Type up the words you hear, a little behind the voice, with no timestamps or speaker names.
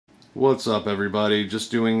What's up, everybody?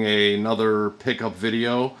 Just doing another pickup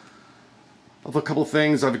video of a couple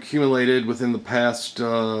things I've accumulated within the past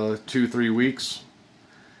 2-3 weeks.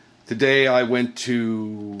 Today I went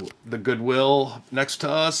to the Goodwill next to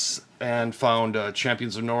us and found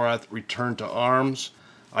Champions of Norath Return to Arms.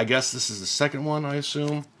 I guess this is the second one, I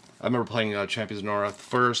assume. I remember playing Champions of Norath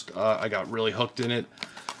first. I got really hooked in it.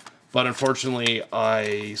 But unfortunately,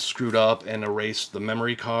 I screwed up and erased the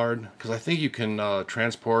memory card, because I think you can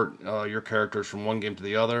transport your characters from one game to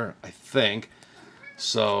the other, I think.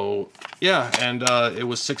 So, yeah, and it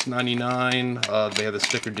was $6.99. They had the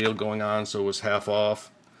sticker deal going on, so it was half off.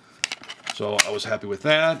 So I was happy with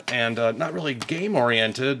that, and not really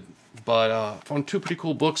game-oriented, but found two pretty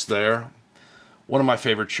cool books there. One of my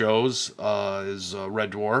favorite shows is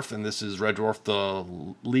Red Dwarf, and this is Red Dwarf, the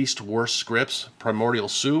Least Worst Scripts, Primordial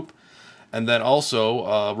Soup. And then also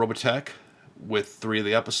Robotech with 3 of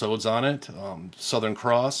the episodes on it, Southern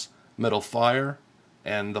Cross, Metal Fire,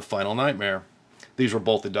 and The Final Nightmare. These were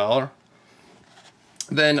both $1.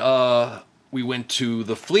 Then we went to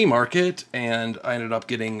the flea market, and I ended up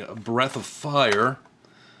getting Breath of Fire.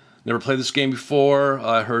 Never played this game before.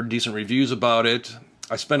 I heard decent reviews about it.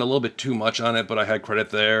 I spent a little bit too much on it, but I had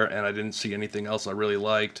credit there, and I didn't see anything else I really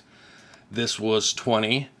liked. This was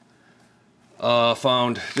 $20.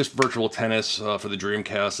 Found just Virtual Tennis for the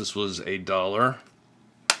Dreamcast. This was $1.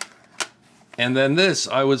 And then this,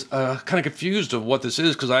 I was kind of confused of what this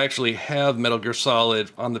is, because I actually have Metal Gear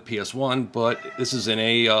Solid on the PS1, but this is in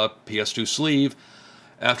a PS2 sleeve.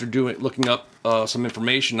 After looking up some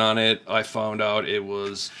information on it, I found out it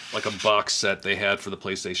was like a box set they had for the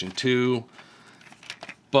PlayStation 2.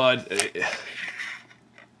 But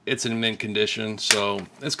it's in mint condition, so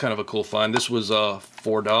it's kind of a cool find. This was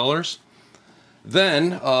 $4.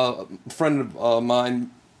 Then, a friend of mine,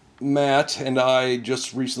 Matt, and I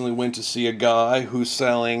just recently went to see a guy who's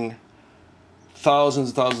selling thousands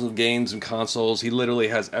and thousands of games and consoles. He literally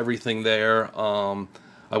has everything there. I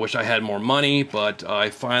wish I had more money, but I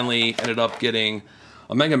finally ended up getting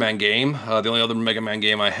a Mega Man game. The only other Mega Man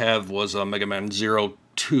game I have was Mega Man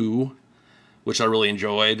 02, which I really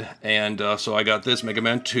enjoyed. And so I got this, Mega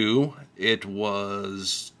Man 2. It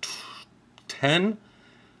was 10.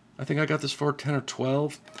 I think I got this for 10 or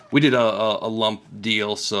 12. We did a lump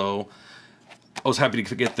deal, so I was happy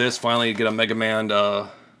to get this. Finally, get a Mega Man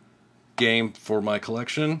game for my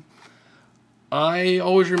collection. I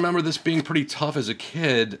always remember this being pretty tough as a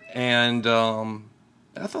kid, and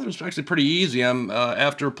I thought it was actually pretty easy.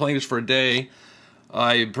 After playing this for a day,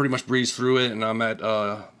 I pretty much breezed through it, and I'm at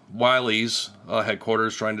Wily's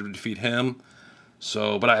headquarters trying to defeat him.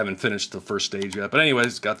 So, but I haven't finished the first stage yet. But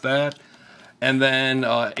anyways, got that. And then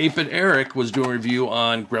 8-Bit Eric was doing a review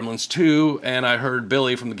on Gremlins 2, and I heard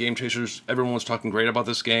Billy from the Game Chasers, everyone was talking great about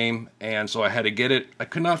this game, and so I had to get it. I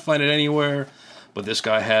could not find it anywhere, but this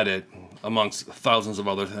guy had it, amongst thousands of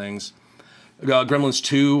other things. Gremlins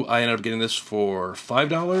 2, I ended up getting this for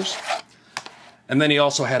 $5. And then he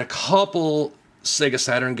also had a couple Sega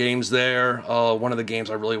Saturn games there. One of the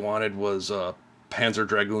games I really wanted was Panzer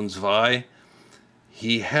Dragoon Zwei.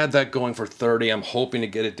 He had that going for $30. I'm hoping to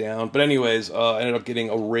get it down. But anyways, I ended up getting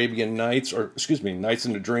Arabian Nights, or excuse me, Nights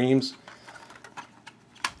into Dreams.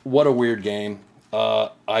 What a weird game.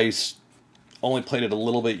 I only played it a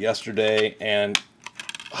little bit yesterday, and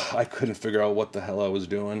I couldn't figure out what the hell I was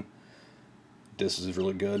doing. This is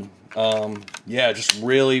really good. Yeah, just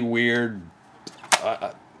really weird.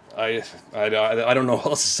 I don't know what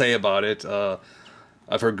else to say about it.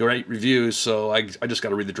 I've heard great reviews, so I just got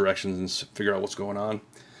to read the directions and figure out what's going on.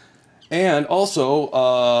 And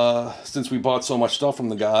also, since we bought so much stuff from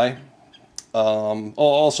the guy,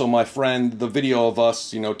 also my friend, the video of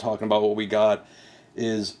us, talking about what we got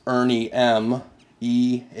is Ernie M,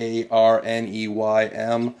 EARNEYM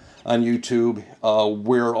on YouTube.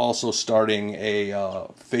 We're also starting a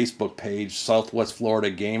Facebook page, Southwest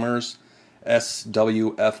Florida Gamers,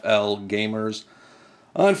 SWFL Gamers,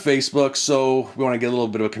 on Facebook, so we want to get a little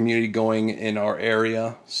bit of a community going in our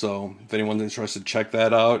area. So if anyone's interested, check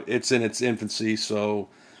that out. It's in its infancy, so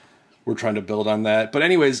we're trying to build on that. But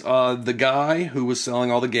anyways, the guy who was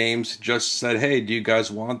selling all the games just said, hey, do you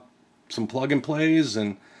guys want some plug and plays?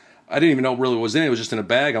 And I didn't even know what really was in it. It was just in a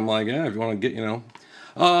bag. I'm like, yeah, if you want to get,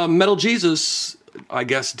 Metal Jesus, I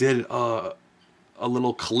guess, did a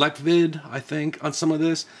little collect vid, I think, on some of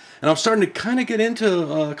this. And I'm starting to kind of get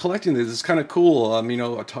into collecting this. It's kind of cool.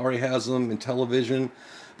 Atari has them in television.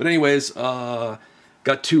 But anyways, got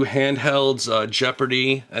 2 handhelds,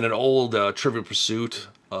 Jeopardy, and an old Trivial Pursuit,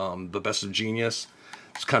 The Best of Genius.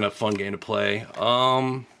 It's kind of a fun game to play.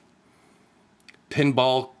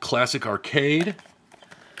 Pinball Classic Arcade,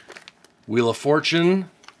 Wheel of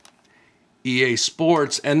Fortune, EA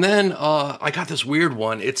Sports. And then I got this weird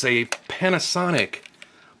one. It's a Panasonic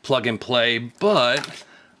plug and play, but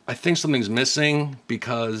I think something's missing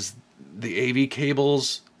because the AV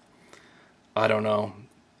cables, I don't know.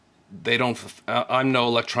 They don't, I'm no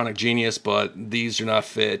electronic genius, but these do not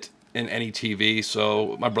fit in any TV.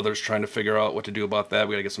 So my brother's trying to figure out what to do about that.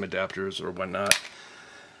 We gotta get some adapters or whatnot.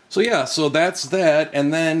 So yeah, so that's that.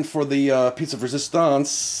 And then for the piece of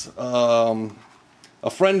resistance, a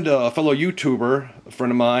friend, a fellow YouTuber, a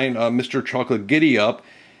friend of mine, Mr. Chocolate Giddy Up,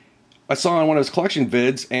 I saw on one of his collection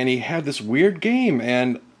vids, and he had this weird game,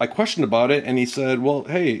 and I questioned about it, and he said, well,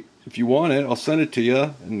 hey, if you want it, I'll send it to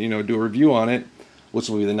you, and, you know, do a review on it, which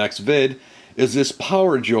will be the next vid, is this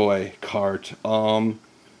Power Joy cart.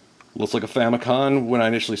 Looks like a Famicom when I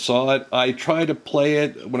initially saw it. I tried to play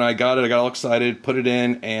it. When I got it, I got all excited, put it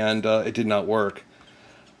in, and it did not work.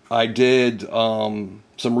 I did some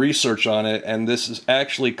research on it, and this is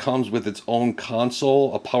actually comes with its own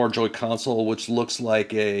console, a Power Joy console, which looks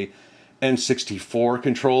like a N64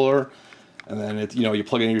 controller. And then it, you know, you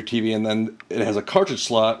plug it in your TV, and then it has a cartridge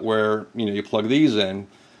slot where, you know, you plug these in.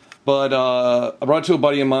 But I brought it to a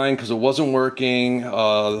buddy of mine because it wasn't working.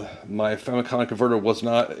 My Famicom converter was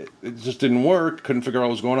not, it just didn't work. Couldn't figure out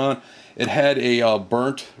what was going on. It had a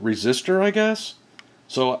burnt resistor, I guess.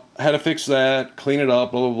 So I had to fix that, clean it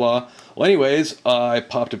up, blah, blah, blah. Well, anyways, I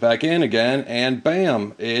popped it back in again, and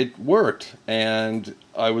bam, it worked. And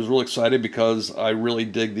I was real excited because I really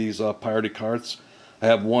dig these pirated carts. I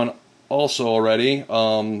have one also already.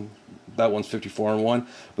 That one's 54-in-1,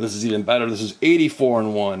 but this is even better. This is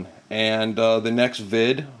 84-in-1, and the next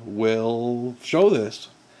vid will show this.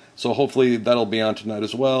 So hopefully that'll be on tonight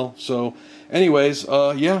as well. So anyways,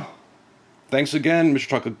 yeah. Thanks again, Mr.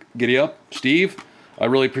 Chocolate Giddy Up, Steve. I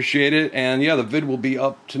really appreciate it. And yeah, the vid will be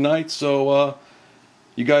up tonight. So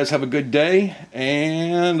you guys have a good day,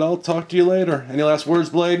 and I'll talk to you later. Any last words,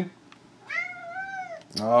 Blade?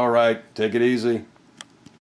 All right, take it easy.